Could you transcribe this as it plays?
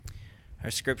Our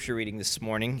scripture reading this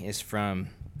morning is from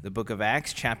the book of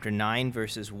Acts, chapter 9,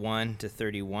 verses 1 to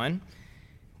 31,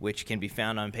 which can be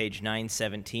found on page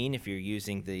 917 if you're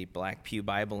using the Black Pew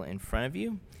Bible in front of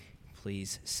you.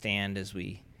 Please stand as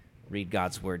we read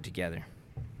God's word together.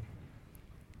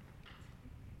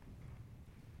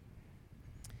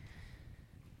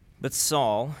 But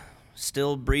Saul,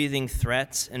 still breathing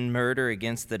threats and murder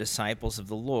against the disciples of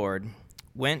the Lord,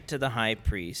 went to the high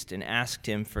priest and asked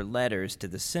him for letters to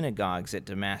the synagogues at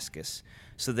Damascus,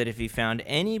 so that if he found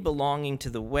any belonging to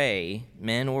the way,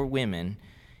 men or women,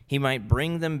 he might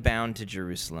bring them bound to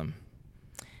Jerusalem.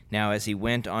 Now as he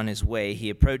went on his way, he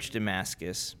approached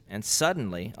Damascus, and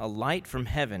suddenly a light from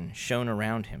heaven shone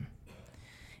around him.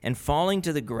 And falling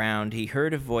to the ground, he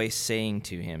heard a voice saying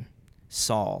to him,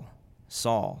 "Saul,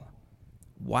 Saul,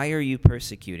 why are you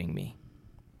persecuting me?"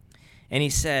 And he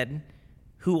said,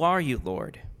 "Who are you,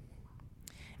 Lord?"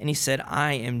 And he said,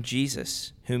 "I am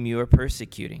Jesus, whom you are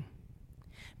persecuting.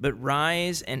 But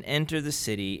rise and enter the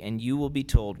city, and you will be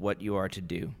told what you are to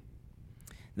do."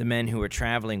 The men who were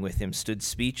traveling with him stood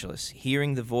speechless,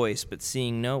 hearing the voice but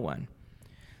seeing no one.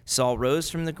 Saul rose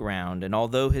from the ground, and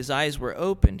although his eyes were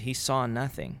opened, he saw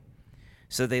nothing.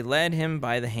 So they led him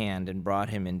by the hand and brought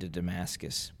him into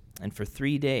Damascus. And for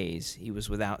 3 days he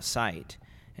was without sight,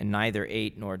 and neither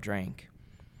ate nor drank.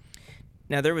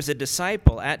 Now there was a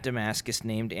disciple at Damascus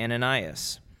named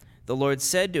Ananias. The Lord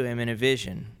said to him in a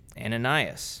vision,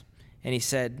 "Ananias." And he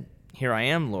said, "Here I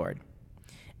am, Lord."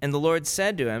 And the Lord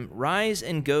said to him, "Rise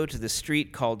and go to the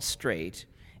street called Straight,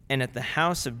 and at the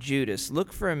house of Judas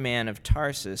look for a man of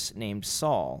Tarsus named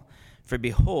Saul. For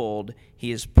behold,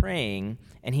 he is praying,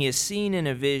 and he has seen in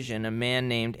a vision a man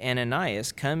named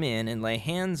Ananias come in and lay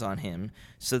hands on him,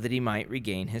 so that he might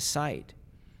regain his sight."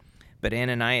 But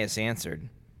Ananias answered,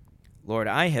 "Lord,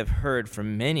 I have heard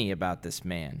from many about this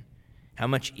man, how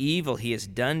much evil he has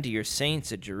done to your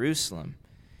saints at Jerusalem.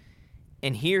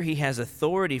 And here he has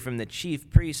authority from the chief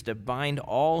priest to bind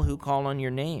all who call on your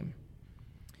name."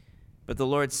 But the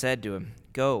Lord said to him,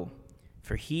 "Go,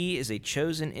 for he is a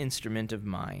chosen instrument of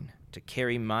mine, to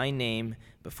carry my name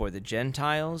before the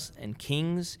Gentiles and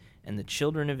kings and the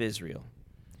children of Israel.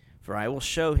 For I will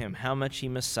show him how much he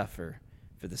must suffer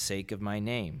for the sake of my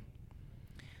name."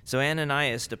 So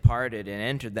Ananias departed and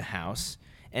entered the house,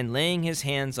 and laying his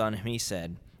hands on him, he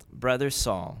said, "Brother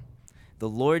Saul, the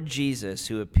Lord Jesus,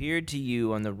 who appeared to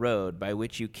you on the road by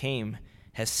which you came,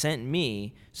 has sent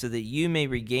me so that you may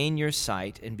regain your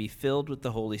sight and be filled with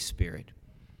the Holy Spirit."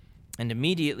 And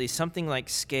immediately something like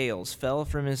scales fell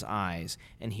from his eyes,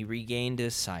 and he regained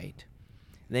his sight.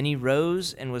 Then he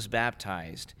rose and was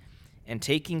baptized, and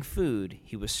taking food,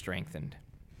 he was strengthened.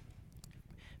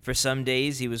 For some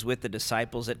days he was with the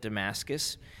disciples at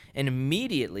Damascus, and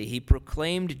immediately he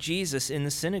proclaimed Jesus in the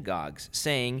synagogues,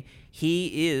 saying,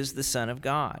 "He is the Son of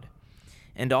God."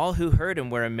 And all who heard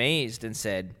him were amazed and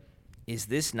said, "Is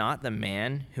this not the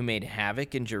man who made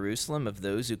havoc in Jerusalem of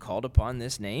those who called upon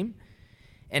this name?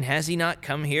 And has he not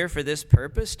come here for this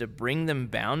purpose, to bring them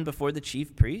bound before the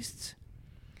chief priests?"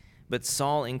 But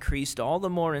Saul increased all the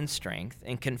more in strength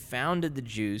and confounded the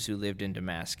Jews who lived in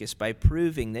Damascus by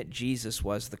proving that Jesus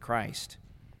was the Christ.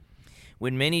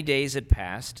 When many days had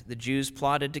passed, the Jews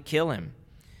plotted to kill him,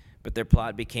 but their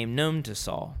plot became known to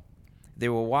Saul. They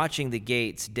were watching the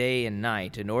gates day and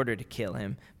night in order to kill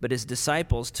him, but his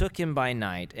disciples took him by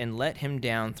night and let him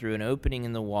down through an opening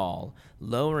in the wall,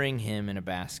 lowering him in a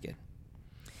basket.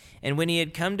 And when he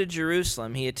had come to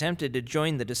Jerusalem, he attempted to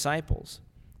join the disciples.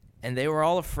 And they were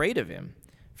all afraid of him,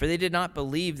 for they did not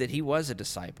believe that he was a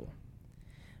disciple.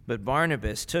 But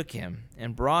Barnabas took him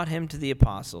and brought him to the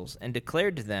apostles and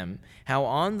declared to them how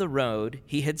on the road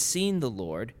he had seen the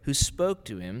Lord, who spoke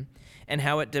to him, and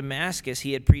how at Damascus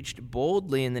he had preached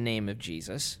boldly in the name of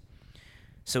Jesus.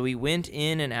 So he went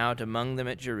in and out among them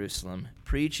at Jerusalem,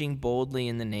 preaching boldly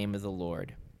in the name of the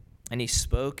Lord. And he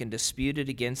spoke and disputed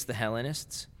against the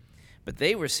Hellenists, but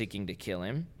they were seeking to kill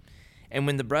him. And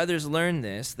when the brothers learned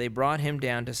this, they brought him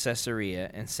down to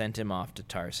Caesarea and sent him off to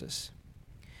Tarsus.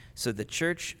 So the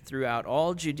church throughout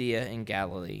all Judea and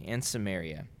Galilee and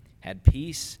Samaria had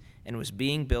peace and was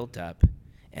being built up,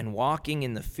 and walking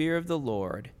in the fear of the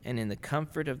Lord and in the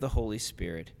comfort of the Holy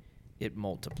Spirit, it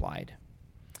multiplied.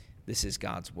 This is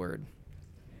God's word.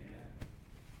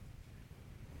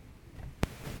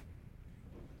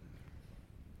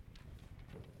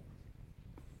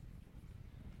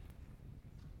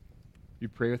 You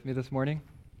pray with me this morning?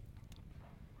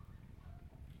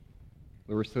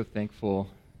 Lord, we're so thankful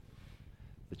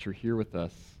that you're here with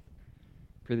us.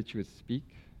 Pray that you would speak,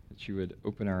 that you would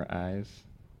open our eyes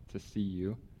to see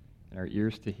you and our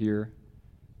ears to hear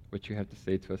what you have to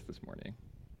say to us this morning.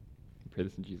 I pray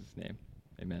this in Jesus' name.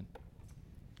 Amen.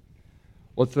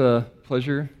 Well, it's a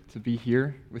pleasure to be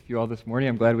here with you all this morning.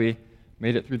 I'm glad we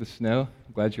made it through the snow.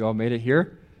 I'm glad you all made it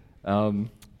here. I was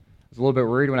a little bit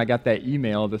worried when I got that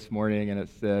email this morning and it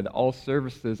said all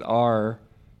services are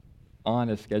on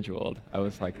as scheduled. I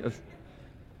was like,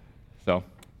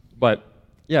 but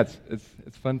yeah,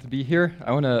 it's fun to be here.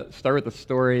 I want to start with a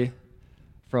story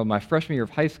from my freshman year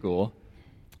of high school.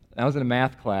 I was in a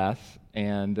math class,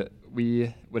 and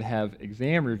we would have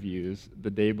exam reviews the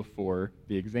day before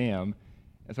the exam.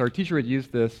 And so our teacher would use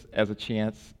this as a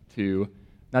chance to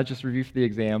not just review for the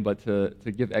exam, but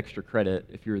to give extra credit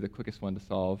if you were the quickest one to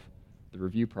solve the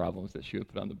review problems that she would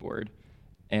put on the board.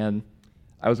 And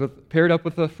I was paired up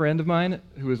with a friend of mine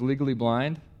who was legally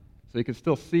blind, so he could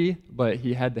still see, but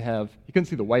he couldn't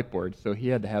see the whiteboard, so he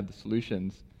had to have the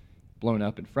solutions blown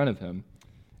up in front of him.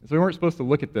 And so we weren't supposed to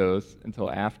look at those until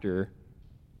after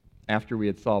we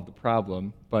had solved the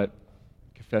problem, but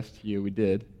confess to you, we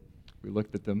did. We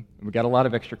looked at them, and we got a lot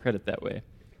of extra credit that way.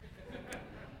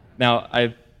 Now,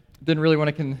 I didn't really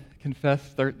want to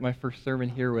start my first sermon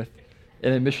here with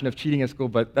an admission of cheating at school,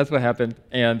 but that's what happened.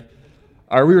 And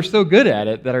we were so good at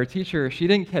it that our teacher, she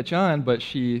didn't catch on, but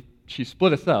she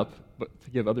split us up to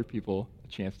give other people a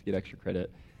chance to get extra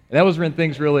credit. And that was when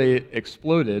things really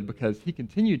exploded because he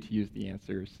continued to use the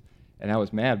answers, and I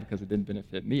was mad because it didn't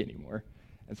benefit me anymore.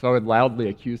 And so I would loudly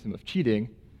accuse him of cheating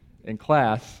in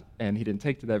class, and he didn't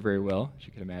take to that very well, as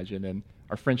you can imagine, and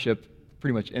our friendship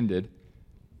pretty much ended.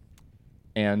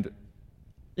 And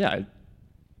yeah, it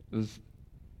was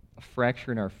a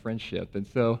fracture in our friendship. And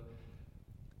so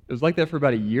it was like that for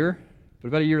about a year, but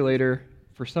about a year later,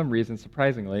 for some reason,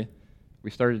 surprisingly,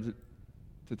 we started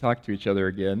to talk to each other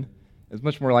again. It was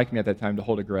much more like me at that time to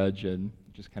hold a grudge and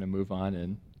just kind of move on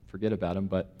and forget about him,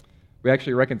 but we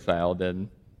actually reconciled and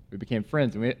we became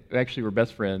friends, and we actually were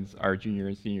best friends our junior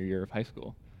and senior year of high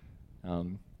school.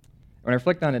 When I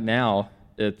reflect on it now,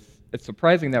 it's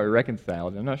surprising that we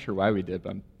reconciled. I'm not sure why we did, but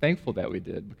I'm thankful that we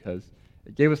did because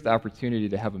it gave us the opportunity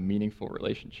to have a meaningful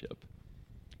relationship.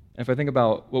 And if I think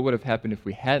about what would have happened if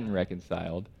we hadn't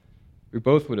reconciled, we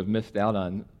both would have missed out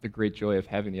on the great joy of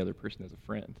having the other person as a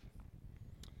friend.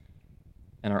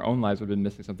 And our own lives would have been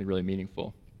missing something really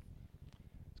meaningful.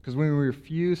 Because when we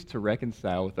refuse to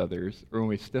reconcile with others, or when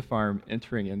we stiff-arm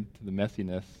entering into the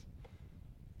messiness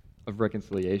of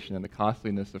reconciliation and the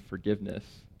costliness of forgiveness,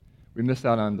 we miss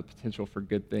out on the potential for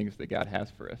good things that God has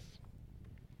for us.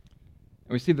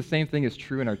 And we see the same thing is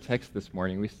true in our text this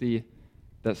morning. We see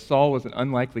that Saul was an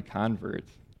unlikely convert,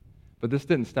 but this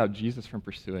didn't stop Jesus from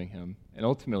pursuing him, and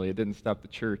ultimately it didn't stop the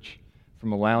church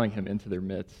from allowing him into their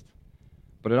midst.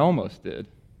 But it almost did.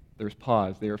 There was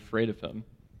pause. They were afraid of him.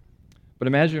 But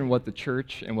imagine what the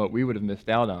church and what we would have missed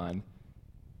out on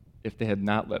if they had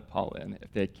not let Paul in,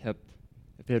 if they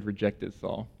had rejected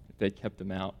Saul, if they had kept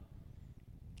him out.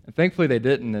 And thankfully they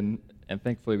didn't, and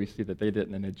thankfully we see that they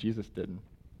didn't and that Jesus didn't.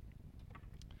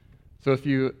 So if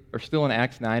you are still in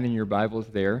Acts 9 in your Bibles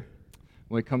there,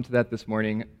 when we come to that this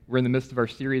morning, we're in the midst of our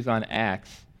series on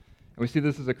Acts, and we see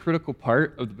this as a critical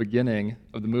part of the beginning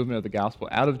of the movement of the gospel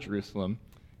out of Jerusalem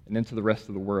and into the rest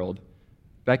of the world.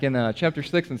 Back in chapter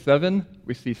 6 and 7,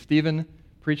 we see Stephen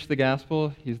preach the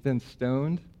gospel. He's then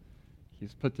stoned.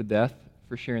 He's put to death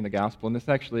for sharing the gospel, and this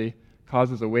actually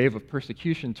causes a wave of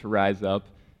persecution to rise up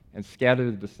and scatter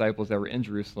the disciples that were in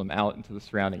Jerusalem out into the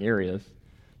surrounding areas.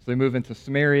 So they move into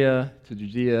Samaria, to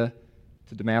Judea,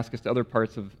 to Damascus, to other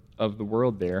parts of the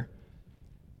world there.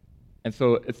 And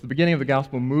so it's the beginning of the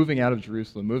gospel moving out of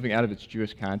Jerusalem, moving out of its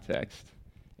Jewish context.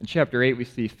 In chapter 8, we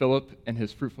see Philip and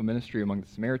his fruitful ministry among the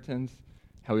Samaritans,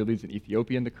 how he leads an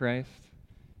Ethiopian to Christ.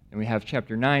 And we have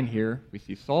chapter 9 here. We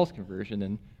see Saul's conversion,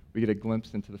 and we get a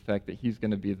glimpse into the fact that he's going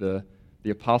to be the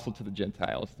apostle to the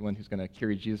Gentiles, the one who's going to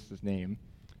carry Jesus' name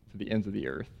to the ends of the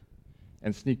earth.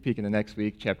 And sneak peek in the next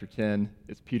week, chapter 10,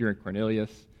 is Peter and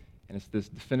Cornelius, and it's this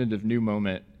definitive new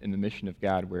moment in the mission of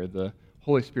God where the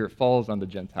Holy Spirit falls on the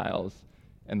Gentiles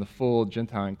and the full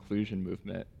Gentile inclusion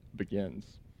movement begins.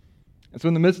 And so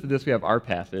in the midst of this, we have our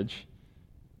passage,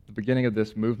 the beginning of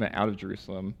this movement out of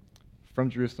Jerusalem, from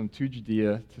Jerusalem to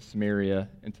Judea, to Samaria,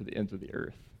 and to the ends of the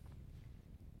earth.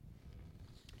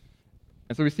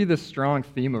 And so we see this strong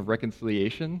theme of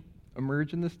reconciliation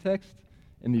emerge in this text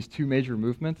in these two major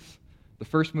movements. The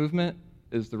first movement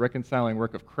is the reconciling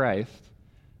work of Christ,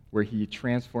 where he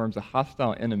transforms a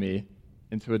hostile enemy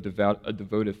into a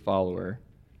devoted follower.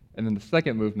 And then the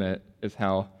second movement is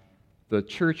how the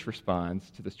church responds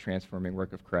to this transforming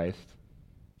work of Christ,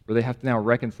 where they have to now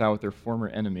reconcile with their former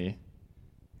enemy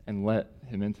and let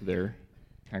him into their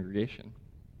congregation.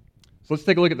 So let's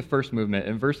take a look at the first movement.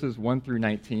 In verses 1 through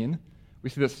 19, we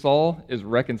see that Saul is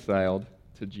reconciled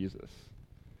to Jesus.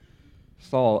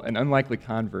 Saul, an unlikely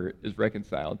convert, is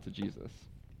reconciled to Jesus.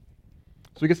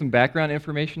 So we get some background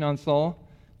information on Saul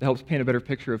that helps paint a better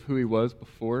picture of who he was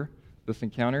before this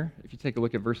encounter. If you take a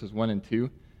look at verses 1 and 2,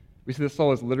 we see that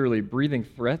Saul is literally breathing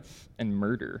threats and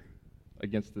murder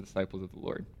against the disciples of the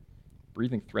Lord.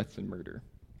 Breathing threats and murder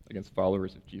against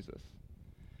followers of Jesus.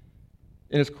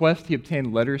 In his quest, he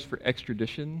obtained letters for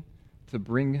extradition to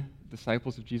bring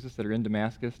disciples of Jesus that are in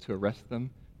Damascus, to arrest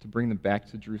them, to bring them back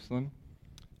to Jerusalem,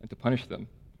 and to punish them.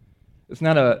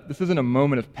 This isn't a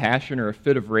moment of passion or a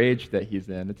fit of rage that he's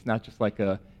in. It's not just like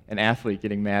an athlete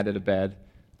getting mad at a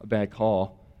bad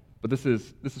call. But this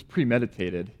is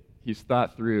premeditated. He's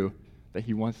thought through that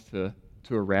he wants to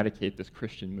eradicate this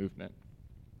Christian movement.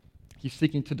 He's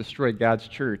seeking to destroy God's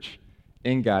church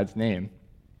in God's name.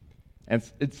 And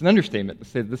it's an understatement to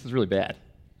say that this is really bad.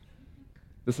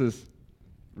 This is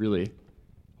really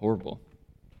horrible.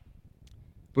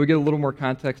 But we get a little more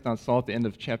context on Saul at the end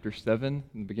of chapter 7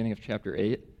 and the beginning of chapter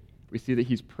 8. We see that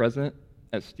he's present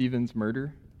at Stephen's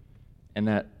murder and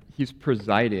that he's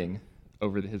presiding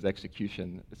over his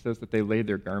execution. It says that they laid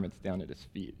their garments down at his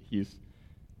feet. He's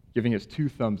giving his 2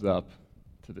 thumbs up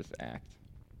to this act.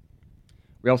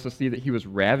 We also see that he was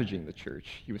ravaging the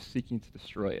church. He was seeking to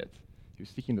destroy it. He was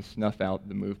seeking to snuff out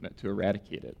the movement, to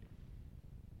eradicate it.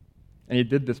 And he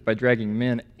did this by dragging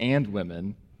men and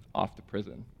women off to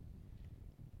prison.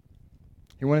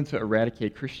 He wanted to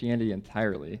eradicate Christianity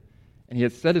entirely, and he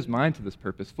had set his mind to this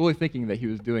purpose, fully thinking that he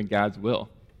was doing God's will.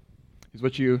 He's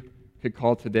what you could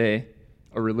call today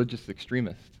a religious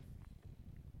extremist.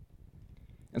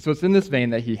 And so it's in this vein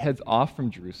that he heads off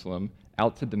from Jerusalem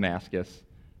out to Damascus,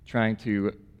 trying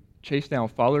to chase down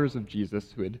followers of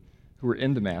Jesus who were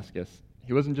in Damascus.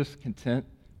 He wasn't just content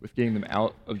with getting them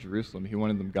out of Jerusalem. He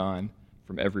wanted them gone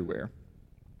from everywhere.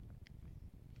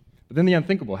 But then the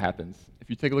unthinkable happens. If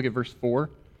you take a look at verse 4,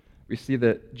 we see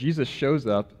that Jesus shows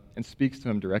up and speaks to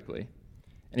him directly.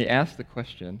 And he asks the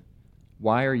question,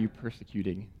 "Why are you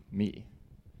persecuting me?"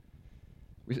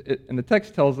 And the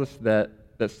text tells us that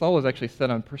Saul was actually set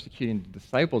on persecuting the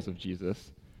disciples of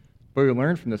Jesus, but we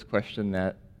learn from this question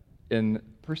that in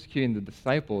persecuting the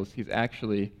disciples, he's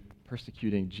actually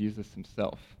persecuting Jesus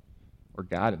himself, or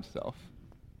God himself.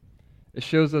 It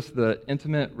shows us the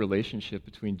intimate relationship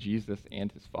between Jesus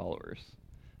and his followers,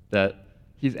 that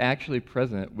he's actually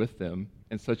present with them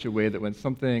in such a way that when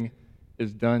something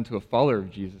is done to a follower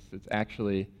of Jesus, it's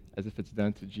actually as if it's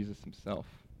done to Jesus himself.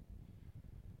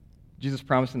 Jesus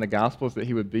promised in the Gospels that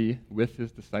he would be with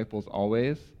his disciples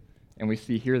always, and we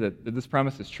see here that this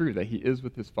promise is true, that he is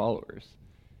with his followers.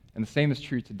 And the same is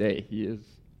true today. He is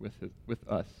with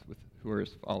us, who are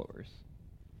his followers.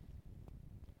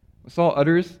 When Saul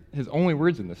utters his only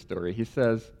words in this story, he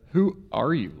says, "Who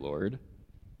are you, Lord?"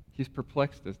 He's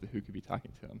perplexed as to who could be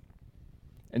talking to him.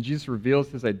 And Jesus reveals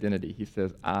his identity. He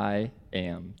says, "I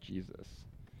am Jesus."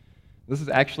 This is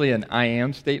actually an I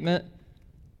am statement,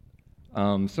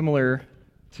 similar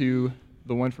to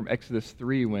the one from Exodus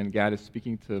 3 when God is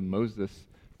speaking to Moses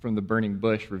from the burning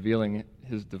bush, revealing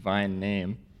his divine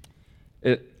name.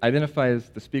 It identifies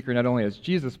the speaker not only as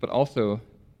Jesus, but also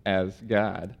as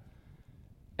God.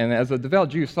 And as a devout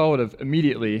Jew, Saul would have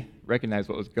immediately recognized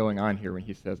what was going on here when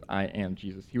he says, "I am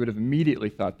Jesus." He would have immediately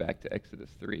thought back to Exodus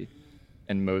 3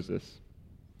 and Moses.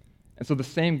 And so the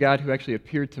same God who actually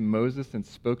appeared to Moses and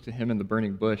spoke to him in the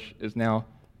burning bush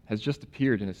has just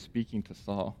appeared and is speaking to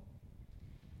Saul.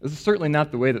 This is certainly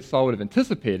not the way that Saul would have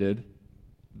anticipated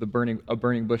a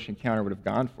burning bush encounter would have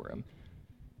gone for him.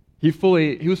 He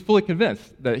was fully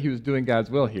convinced that he was doing God's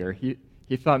will here. He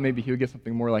thought maybe he would get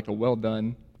something more like a well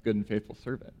done, good and faithful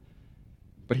servant.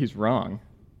 But he's wrong.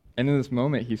 And in this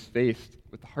moment, he's faced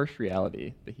with the harsh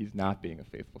reality that he's not being a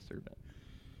faithful servant.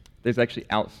 That he's actually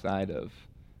outside of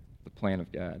the plan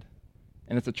of God.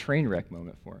 And it's a train wreck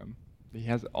moment for him. He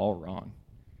has it all wrong.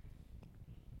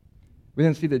 We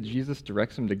then see that Jesus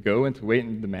directs him to go and to wait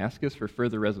in Damascus for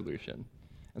further resolution.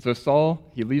 And so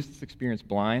Saul, he leaves this experience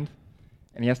blind,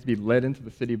 and he has to be led into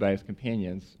the city by his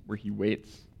companions, where he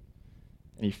waits,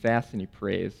 and he fasts and he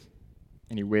prays,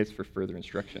 and he waits for further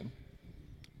instruction.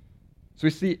 So we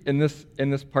see in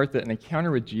this part that an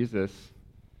encounter with Jesus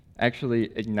actually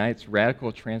ignites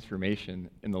radical transformation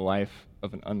in the life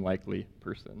of an unlikely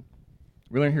person.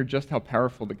 We learn here just how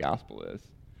powerful the gospel is,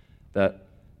 that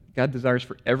God desires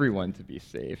for everyone to be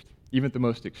saved, even the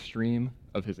most extreme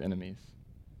of his enemies.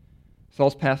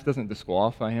 Saul's past doesn't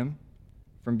disqualify him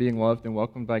from being loved and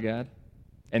welcomed by God,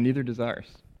 and neither does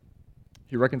ours.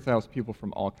 He reconciles people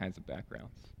from all kinds of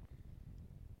backgrounds.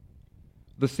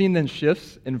 The scene then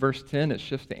shifts in verse 10. It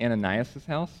shifts to Ananias'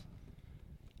 house.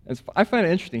 I find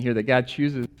it interesting here that God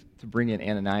chooses to bring in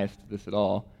Ananias to this at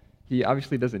all. He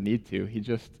obviously doesn't need to. He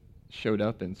just showed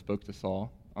up and spoke to Saul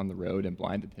on the road and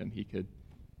blinded him. He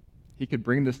could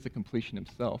bring this to completion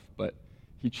himself, but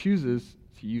he chooses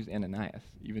to use Ananias,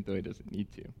 even though he doesn't need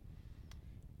to.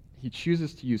 He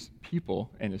chooses to use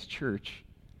people and his church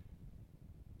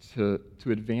to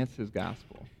advance his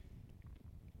gospel.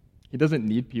 He doesn't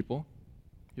need people.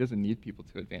 He doesn't need people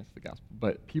to advance the gospel,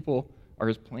 but people are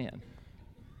his plan.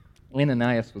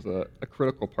 Ananias was a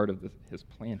critical part of his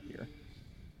plan here.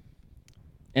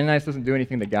 Ananias doesn't do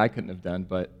anything that God couldn't have done,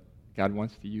 but God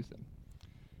wants to use him.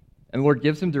 And the Lord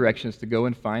gives him directions to go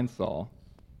and find Saul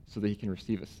so that he can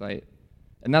receive a sight.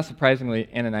 And not surprisingly,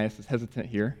 Ananias is hesitant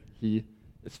here. He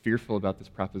is fearful about this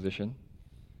proposition.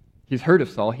 He's heard of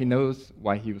Saul. He knows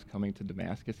why he was coming to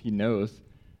Damascus. He knows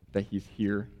that he's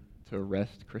here to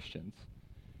arrest Christians.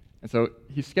 And so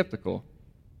he's skeptical.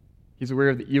 He's aware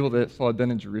of the evil that Saul had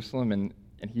done in Jerusalem,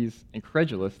 and he's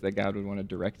incredulous that God would want to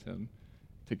direct him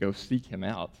to go seek him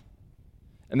out.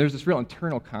 And there's this real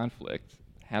internal conflict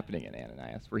happening in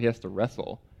Ananias where he has to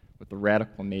wrestle with the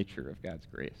radical nature of God's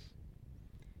grace.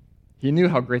 He knew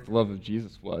how great the love of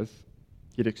Jesus was.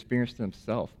 He'd experienced it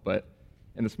himself, but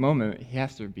in this moment, he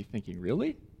has to be thinking,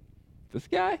 really? This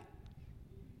guy?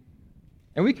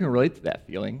 And we can relate to that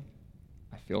feeling,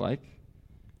 I feel like.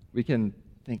 We can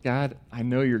think, God, I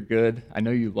know you're good. I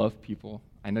know you love people.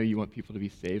 I know you want people to be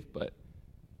saved, but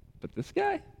this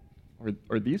guy?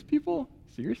 Or these people?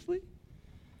 Seriously?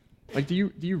 Like, do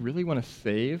you really want to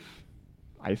save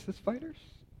ISIS fighters?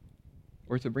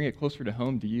 Or to bring it closer to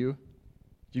home, do you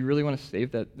really want to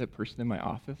save that person in my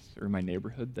office or my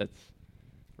neighborhood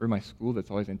or my school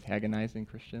that's always antagonizing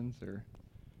Christians or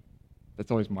that's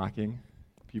always mocking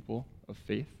people of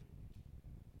faith?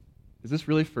 Is this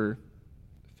really for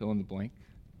fill in the blank?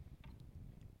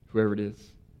 Whoever it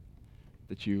is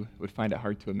that you would find it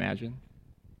hard to imagine?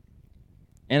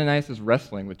 Ananias is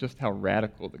wrestling with just how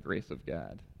radical the grace of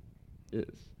God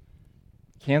is.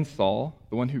 Can Saul,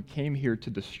 the one who came here to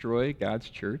destroy God's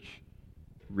church,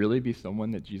 really be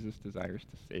someone that Jesus desires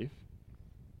to save?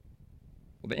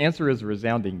 Well, the answer is a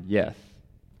resounding yes.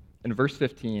 In verse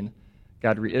 15,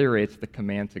 God reiterates the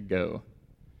command to go.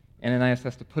 Ananias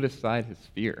has to put aside his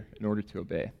fear in order to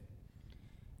obey.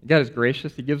 God is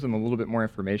gracious. He gives him a little bit more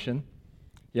information.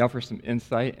 He offers some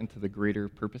insight into the greater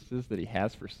purposes that he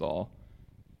has for Saul.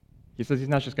 He says he's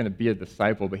not just going to be a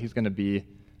disciple, but he's going to be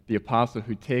the apostle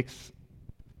who takes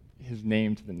his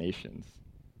name to the nations,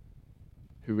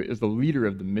 who is the leader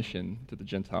of the mission to the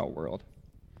Gentile world.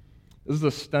 This is a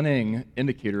stunning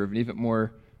indicator of an even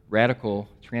more radical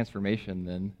transformation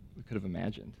than we could have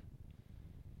imagined.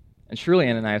 And surely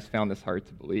Ananias found this hard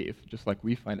to believe, just like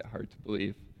we find it hard to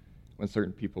believe when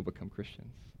certain people become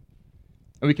Christians.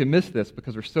 And we can miss this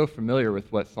because we're so familiar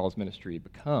with what Saul's ministry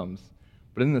becomes,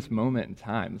 but in this moment in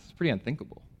time, this is pretty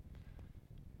unthinkable,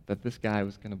 that this guy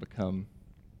was going to become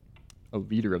a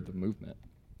leader of the movement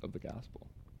of the gospel.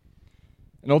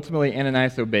 And ultimately,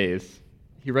 Ananias obeys.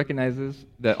 He recognizes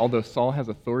that although Saul has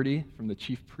authority from the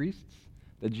chief priests,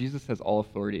 that Jesus has all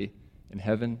authority in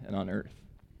heaven and on earth.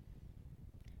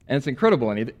 And it's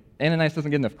incredible, and Ananias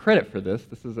doesn't get enough credit for this.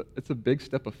 It's a big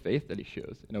step of faith that he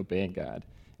shows in obeying God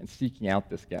and seeking out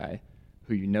this guy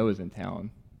who you know is in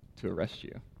town to arrest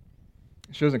you.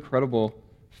 It shows incredible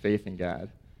faith in God.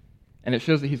 And it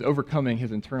shows that he's overcoming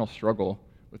his internal struggle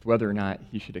with whether or not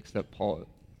he should accept Paul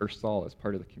or Saul as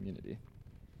part of the community.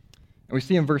 And we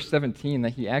see in verse 17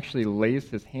 that he actually lays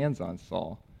his hands on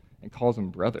Saul and calls him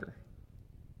brother.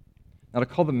 Now, to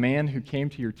call the man who came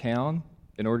to your town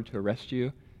in order to arrest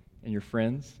you and your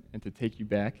friends and to take you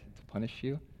back to punish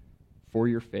you for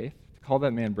your faith, to call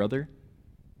that man brother,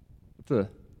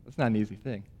 that's not an easy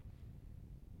thing.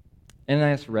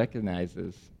 Ananias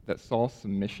recognizes that Saul's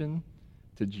submission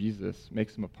to Jesus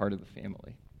makes him a part of the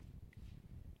family.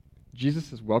 Jesus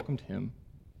has welcomed him,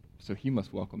 so he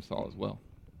must welcome Saul as well.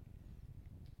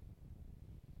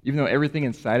 Even though everything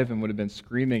inside of him would have been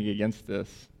screaming against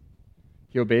this,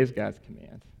 he obeys God's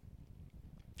command,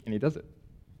 and he does it.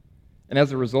 And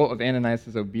as a result of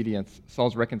Ananias' obedience,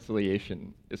 Saul's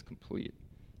reconciliation is complete.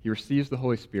 He receives the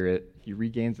Holy Spirit, he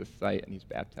regains his sight, and he's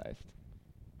baptized.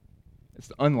 It's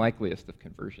the unlikeliest of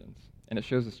conversions, and it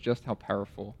shows us just how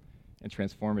powerful and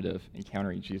transformative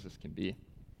encountering Jesus can be.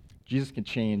 Jesus can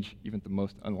change even the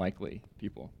most unlikely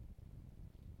people.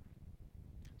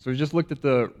 So we just looked at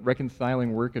the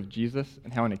reconciling work of Jesus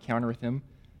and how an encounter with him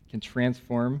can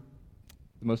transform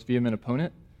the most vehement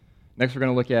opponent. Next, we're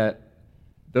going to look at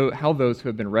how those who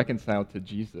have been reconciled to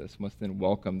Jesus must then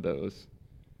welcome those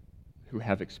who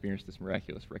have experienced this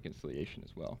miraculous reconciliation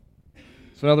as well.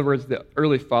 So in other words, the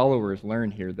early followers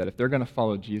learn here that if they're going to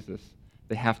follow Jesus,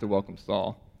 they have to welcome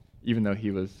Saul, even though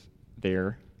he was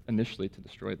there initially to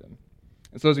destroy them.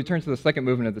 And so as we turn to the second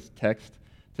movement of this text,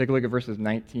 take a look at verses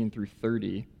 19 through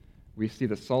 30, we see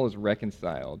that Saul is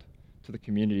reconciled to the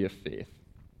community of faith.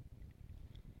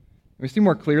 And we see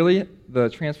more clearly the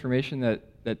transformation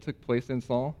that took place in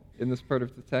Saul in this part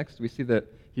of the text. We see that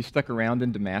he stuck around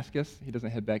in Damascus. He doesn't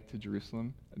head back to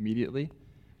Jerusalem immediately,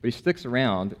 but he sticks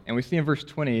around, and we see in verse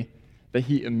 20 that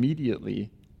he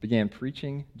immediately began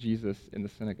preaching Jesus in the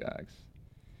synagogues.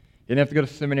 He didn't have to go to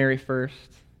seminary first.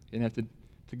 He didn't have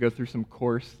to go through some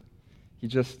course. He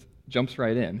just jumps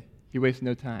right in. He wastes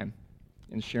no time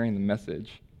in sharing the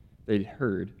message that he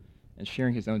heard and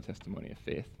sharing his own testimony of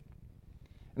faith.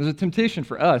 And there's a temptation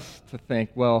for us to think,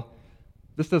 well,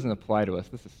 this doesn't apply to us.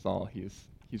 This is Saul. He's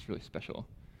really special.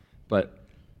 But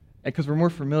because we're more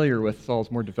familiar with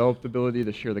Saul's more developed ability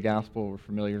to share the gospel, we're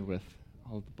familiar with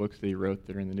all of the books that he wrote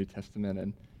that are in the New Testament,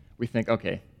 and we think,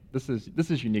 okay, this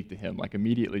is unique to him, like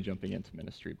immediately jumping into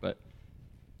ministry. But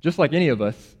just like any of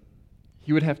us,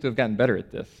 he would have to have gotten better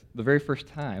at this. The very first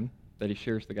time that he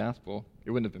shares the gospel,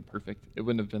 it wouldn't have been perfect. It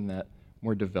wouldn't have been that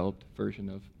more developed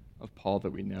version of Paul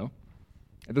that we know.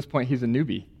 At this point, he's a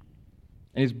newbie,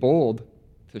 and he's bold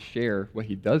to share what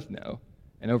he does know,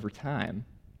 and over time,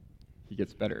 he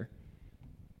gets better.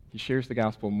 He shares the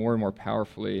gospel more and more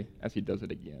powerfully as he does it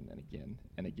again and again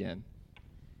and again.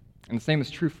 And the same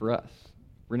is true for us.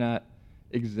 We're not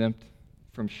exempt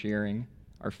from sharing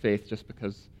our faith just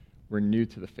because we're new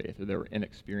to the faith or that we're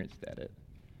inexperienced at it.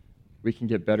 We can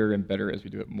get better and better as we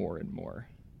do it more and more.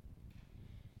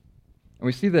 And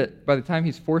we see that by the time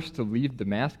he's forced to leave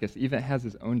Damascus, he even has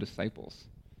his own disciples.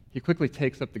 He quickly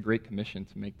takes up the Great Commission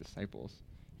to make disciples.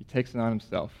 He takes it on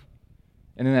himself.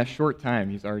 And in that short time,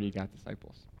 he's already got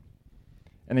disciples.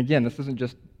 And again, this isn't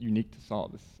just unique to Saul.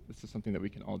 This is something that we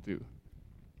can all do.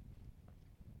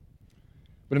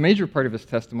 But a major part of his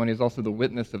testimony is also the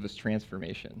witness of his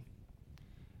transformation.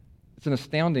 It's an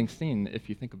astounding scene if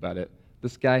you think about it.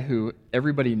 This guy who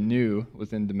everybody knew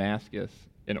was in Damascus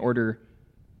in order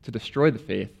to destroy the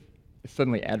faith is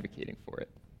suddenly advocating for it.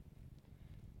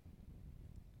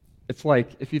 It's like,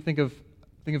 if you think of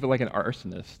it like an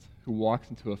arsonist who walks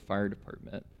into a fire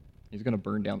department. He's going to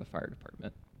burn down the fire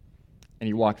department. And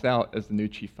he walks out as the new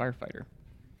chief firefighter.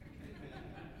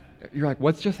 You're like,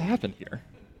 what's just happened here?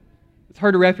 It's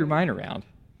hard to wrap your mind around.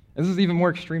 And this is even more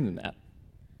extreme than that.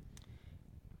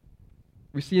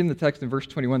 We see in the text in verse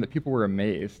 21 that people were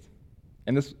amazed.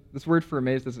 And this word for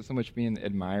amazed doesn't so much mean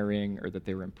admiring or that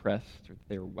they were impressed or that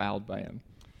they were wowed by him.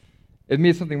 It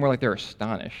means something more like they're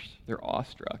astonished. They're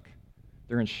awestruck.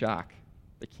 They're in shock.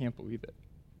 They can't believe it.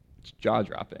 It's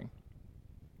jaw-dropping.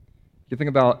 You think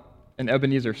about an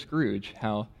Ebenezer Scrooge,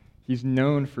 how he's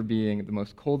known for being the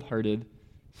most cold-hearted,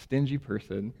 stingy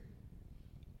person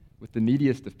with the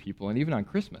neediest of people, and even on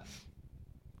Christmas.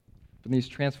 But then he's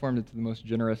transformed into the most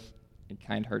generous and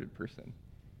kind-hearted person.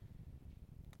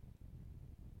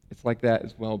 It's like that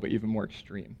as well, but even more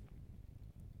extreme.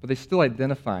 But they still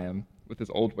identify him with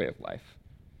his old way of life.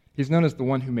 He's known as the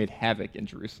one who made havoc in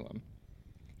Jerusalem.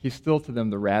 He's still to them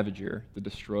the ravager, the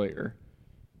destroyer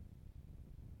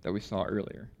that we saw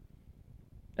earlier.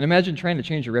 And imagine trying to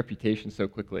change your reputation so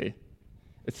quickly.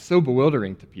 It's so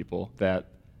bewildering to people that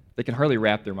they can hardly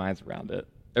wrap their minds around it.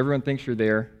 Everyone thinks you're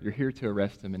there, you're here to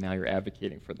arrest him, and now you're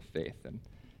advocating for the faith. And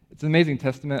it's an amazing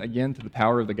testament, again, to the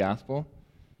power of the gospel.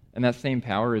 And that same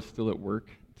power is still at work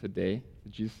today.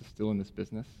 Jesus is still in this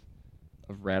business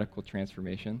of radical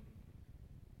transformation.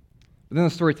 But then the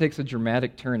story takes a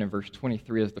dramatic turn in verse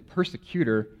 23 as the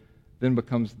persecutor then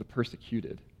becomes the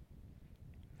persecuted.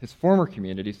 His former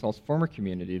community, Saul's former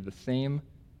community, the same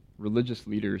religious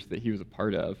leaders that he was a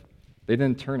part of, they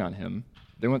then turn on him.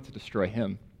 They want to destroy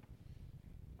him.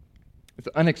 It's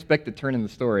an unexpected turn in the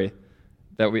story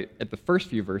that at the first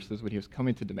few verses, when he was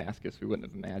coming to Damascus, we wouldn't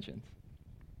have imagined.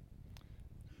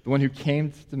 The one who came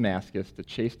to Damascus to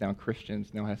chase down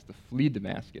Christians now has to flee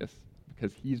Damascus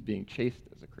because he's being chased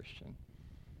as a Christian.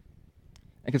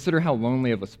 And consider how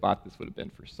lonely of a spot this would have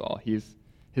been for Saul.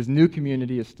 His new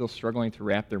community is still struggling to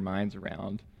wrap their minds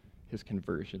around his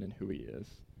conversion and who he is,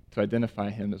 to identify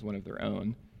him as one of their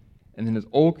own. And then his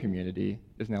old community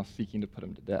is now seeking to put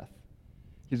him to death.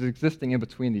 He's existing in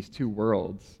between these two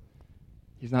worlds.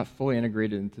 He's not fully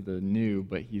integrated into the new,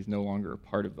 but he's no longer a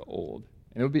part of the old.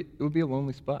 And it would be a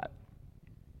lonely spot.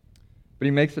 But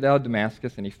he makes it out of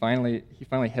Damascus, and he finally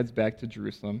heads back to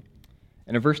Jerusalem.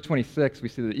 And in verse 26, we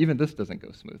see that even this doesn't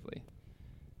go smoothly,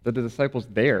 that the disciples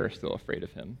there are still afraid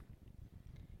of him.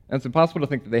 And it's impossible to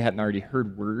think that they hadn't already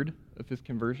heard word of his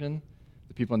conversion.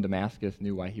 The people in Damascus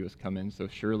knew why he was coming, so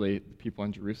surely the people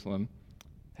in Jerusalem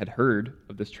had heard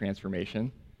of this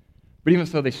transformation. But even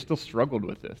so, they still struggled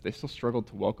with this. They still struggled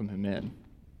to welcome him in.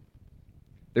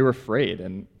 They were afraid,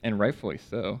 and rightfully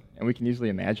so. And we can easily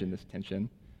imagine this tension.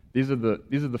 These are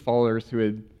the followers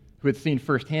who had seen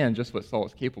firsthand just what Saul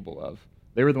was capable of.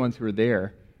 They were the ones who were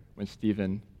there when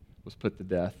Stephen was put to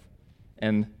death.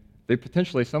 And they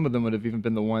potentially, some of them would have even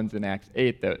been the ones in Acts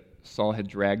 8 that Saul had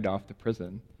dragged off to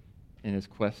prison in his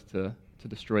quest to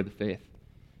destroy the faith.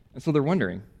 And so they're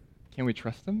wondering, can we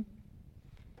trust him?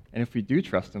 And if we do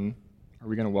trust him, are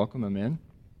we going to welcome him in?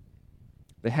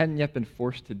 They hadn't yet been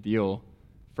forced to deal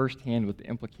firsthand with the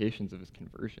implications of his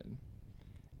conversion.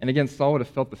 And again, Saul would have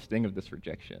felt the sting of this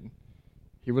rejection.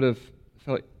 He would have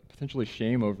felt potentially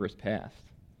shame over his past.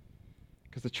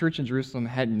 Because the church in Jerusalem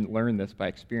hadn't learned this by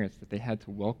experience, that they had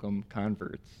to welcome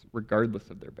converts regardless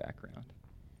of their background.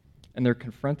 And they're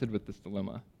confronted with this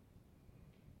dilemma.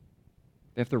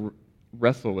 They have to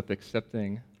wrestle with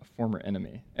accepting a former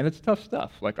enemy. And it's tough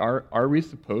stuff. Like, are we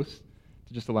supposed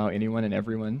to just allow anyone and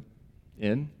everyone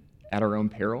in at our own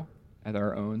peril, at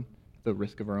the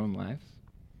risk of our own lives?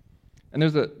 And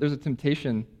there's a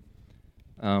temptation.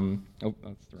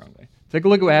 That's the wrong way. Take a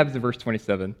look at what happens in verse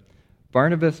 27.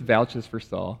 Barnabas vouches for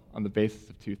Saul on the basis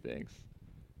of two things.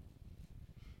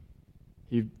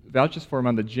 He vouches for him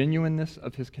on the genuineness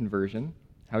of his conversion,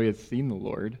 how he had seen the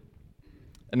Lord,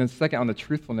 and then second, on the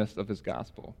truthfulness of his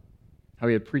gospel, how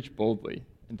he had preached boldly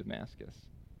in Damascus.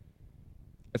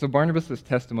 And so Barnabas'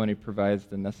 testimony provides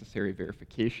the necessary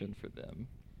verification for them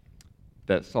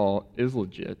that Saul is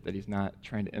legit, that he's not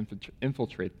trying to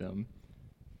infiltrate them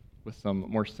with some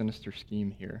more sinister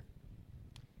scheme here.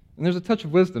 And there's a touch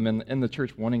of wisdom in the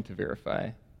church wanting to verify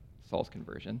Saul's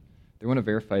conversion. They want to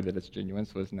verify that it's genuine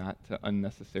so as not to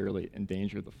unnecessarily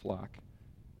endanger the flock.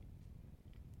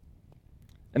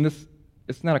 And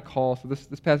it's not a call, so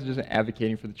this passage isn't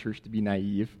advocating for the church to be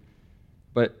naive,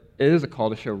 but it is a call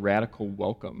to show radical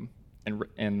welcome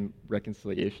and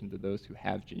reconciliation to those who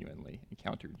have genuinely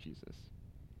encountered Jesus.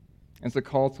 And it's a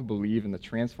call to believe in the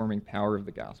transforming power of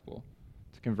the gospel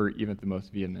to convert even the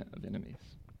most vehement of enemies.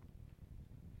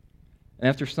 And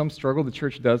after some struggle, the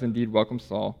church does indeed welcome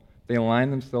Saul. They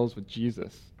align themselves with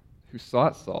Jesus, who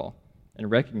sought Saul and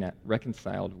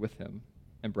reconciled with him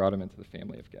and brought him into the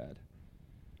family of God.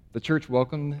 The church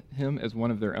welcomed him as one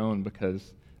of their own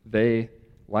because they,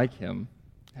 like him,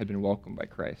 had been welcomed by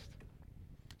Christ.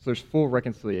 So there's full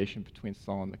reconciliation between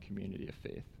Saul and the community of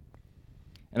faith.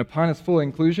 And upon his full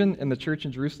inclusion in the church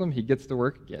in Jerusalem, he gets to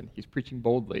work again. He's preaching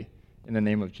boldly in the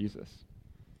name of Jesus.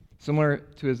 Similar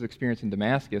to his experience in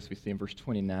Damascus, we see in verse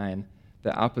 29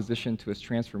 that opposition to his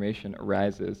transformation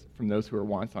arises from those who are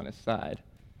once on his side.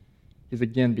 He's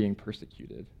again being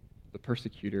persecuted. The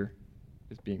persecutor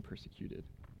is being persecuted.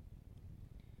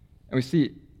 And we saw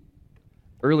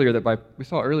earlier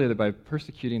that by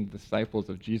persecuting the disciples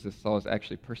of Jesus, Saul is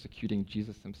actually persecuting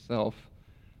Jesus himself.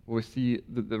 Well, we see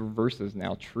the reverse is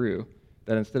now true,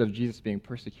 that instead of Jesus being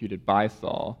persecuted by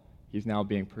Saul, he's now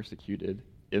being persecuted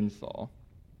in Saul.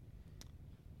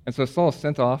 And so Saul is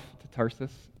sent off to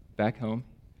Tarsus, back home,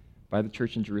 by the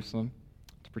church in Jerusalem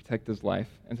to protect his life.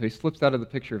 And so he slips out of the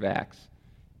picture of Acts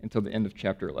until the end of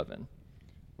chapter 11,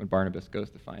 when Barnabas goes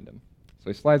to find him. So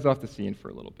he slides off the scene for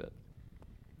a little bit.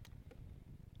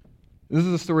 This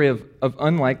is a story of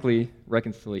unlikely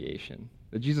reconciliation,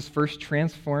 that Jesus first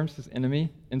transforms his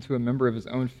enemy into a member of his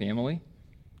own family,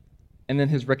 and then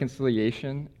his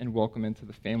reconciliation and welcome into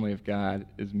the family of God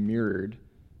is mirrored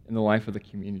in the life of the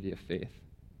community of faith.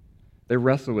 They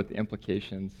wrestle with the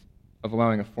implications of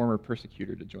allowing a former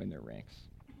persecutor to join their ranks.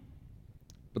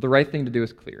 But the right thing to do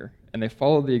is clear, and they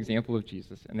follow the example of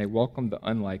Jesus, and they welcome the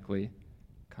unlikely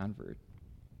convert.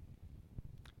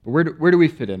 But where do we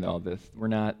fit into all this? We're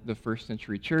not the first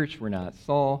century church. We're not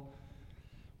Saul.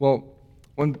 Well,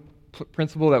 one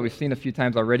principle that we've seen a few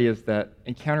times already is that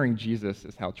encountering Jesus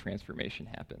is how transformation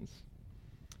happens.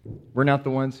 We're not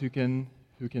the ones who can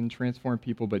transform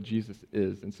people, but Jesus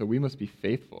is. And so we must be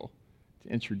faithful to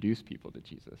introduce people to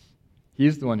Jesus.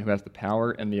 He's the one who has the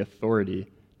power and the authority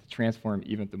to transform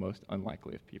even the most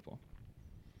unlikely of people.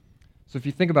 So if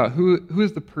you think about who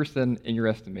is the person in your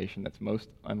estimation that's most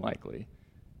unlikely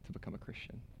to become a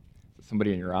Christian? Is it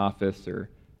somebody in your office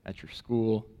or at your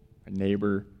school, a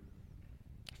neighbor,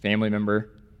 a family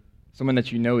member, someone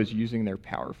that you know is using their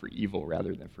power for evil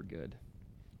rather than for good?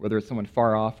 Whether it's someone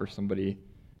far off or somebody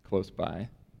close by.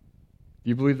 Do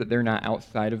you believe that they're not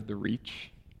outside of the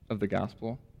reach of the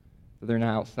gospel? That they're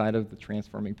not outside of the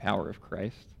transforming power of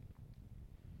Christ?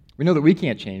 We know that we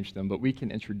can't change them, but we can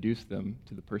introduce them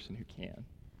to the person who can.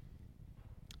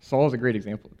 Saul is a great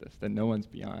example of this, that no one's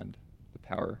beyond the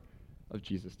power of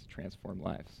Jesus to transform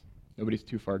lives. Nobody's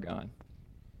too far gone.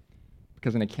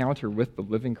 because an encounter with the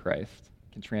living Christ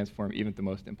can transform even the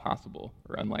most impossible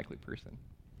or unlikely person.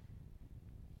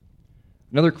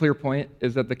 Another clear point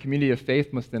is that the community of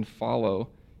faith must then follow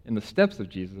in the steps of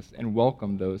Jesus and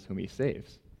welcome those whom he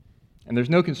saves. And there's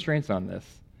no constraints on this.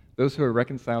 Those who are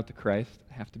reconciled to Christ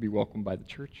have to be welcomed by the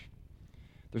church.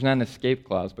 There's not an escape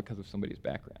clause because of somebody's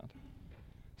background.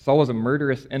 Saul was a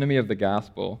murderous enemy of the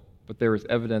gospel, but there was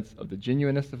evidence of the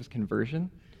genuineness of his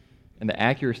conversion and the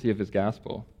accuracy of his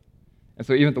gospel. And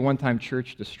so even the one-time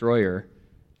church destroyer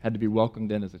had to be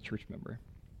welcomed in as a church member.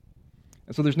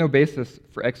 And so there's no basis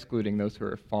for excluding those who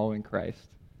are following Christ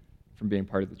from being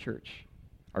part of the church.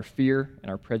 Our fear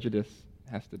and our prejudice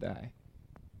has to die.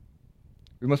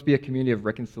 We must be a community of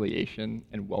reconciliation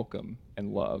and welcome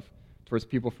and love towards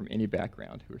people from any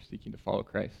background who are seeking to follow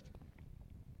Christ.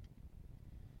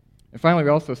 And finally, we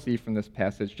also see from this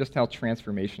passage just how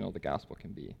transformational the gospel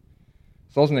can be.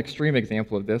 Saul's an extreme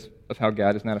example of this, of how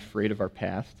God is not afraid of our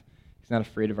past. He's not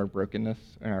afraid of our brokenness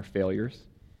and our failures.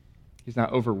 He's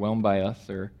not overwhelmed by us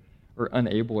or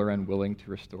unable or unwilling to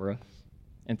restore us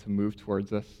and to move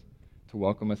towards us, to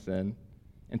welcome us in,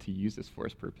 and to use us for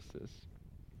his purposes.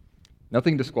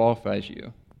 Nothing disqualifies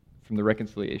you from the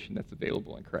reconciliation that's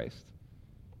available in Christ.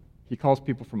 He calls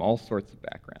people from all sorts of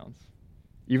backgrounds,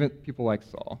 even people like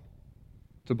Saul,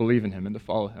 to believe in him and to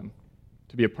follow him,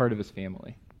 to be a part of his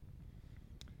family.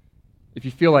 If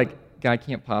you feel like God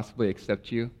can't possibly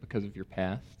accept you because of your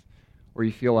past, or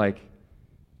you feel like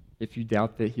if you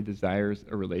doubt that he desires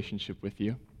a relationship with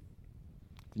you,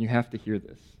 then you have to hear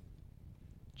this.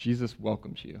 Jesus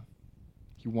welcomes you.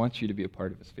 He wants you to be a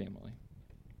part of his family.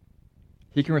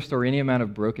 He can restore any amount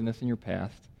of brokenness in your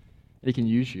past, and he can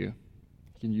use you.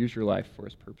 He can use your life for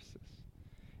his purposes.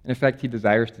 And in fact, he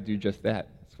desires to do just that.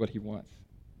 That's what he wants.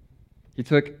 He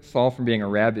took Saul from being a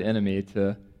rabid enemy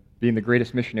to being the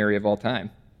greatest missionary of all time.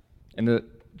 And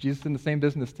Jesus is in the same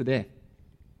business today.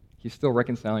 He's still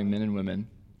reconciling men and women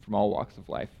from all walks of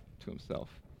life to himself.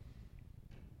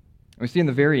 And we see in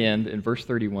the very end, in verse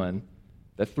 31,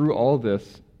 that through all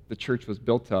this, the church was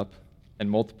built up and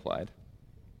multiplied.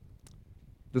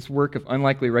 This work of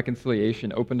unlikely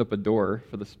reconciliation opened up a door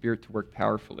for the Spirit to work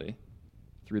powerfully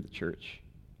through the church.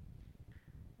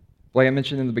 Like I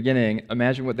mentioned in the beginning,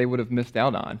 imagine what they would have missed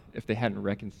out on if they hadn't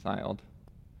reconciled.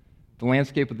 The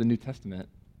landscape of the New Testament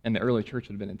and the early church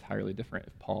would have been entirely different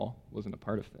if Paul wasn't a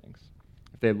part of things,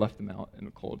 if they had left him out in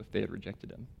the cold, if they had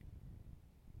rejected him.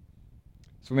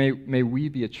 So may we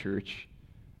be a church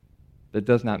that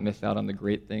does not miss out on the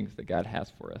great things that God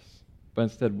has for us, but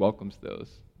instead welcomes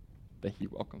those that he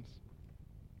welcomes.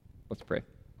 Let's pray.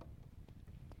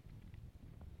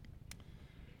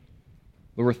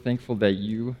 Lord, we're thankful that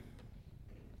you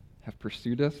have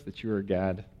pursued us, that you are a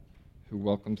God who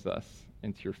welcomes us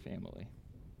into your family.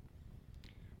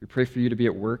 We pray for you to be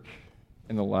at work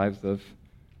in the lives of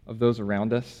those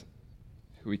around us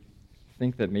who we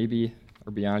think that maybe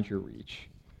are beyond your reach.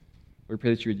 We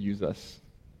pray that you would use us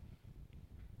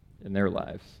in their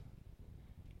lives.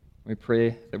 We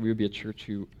pray that we would be a church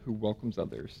who welcomes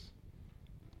others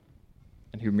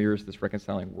and who mirrors this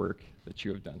reconciling work that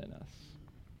you have done in us.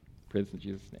 We pray this in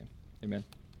Jesus' name. Amen.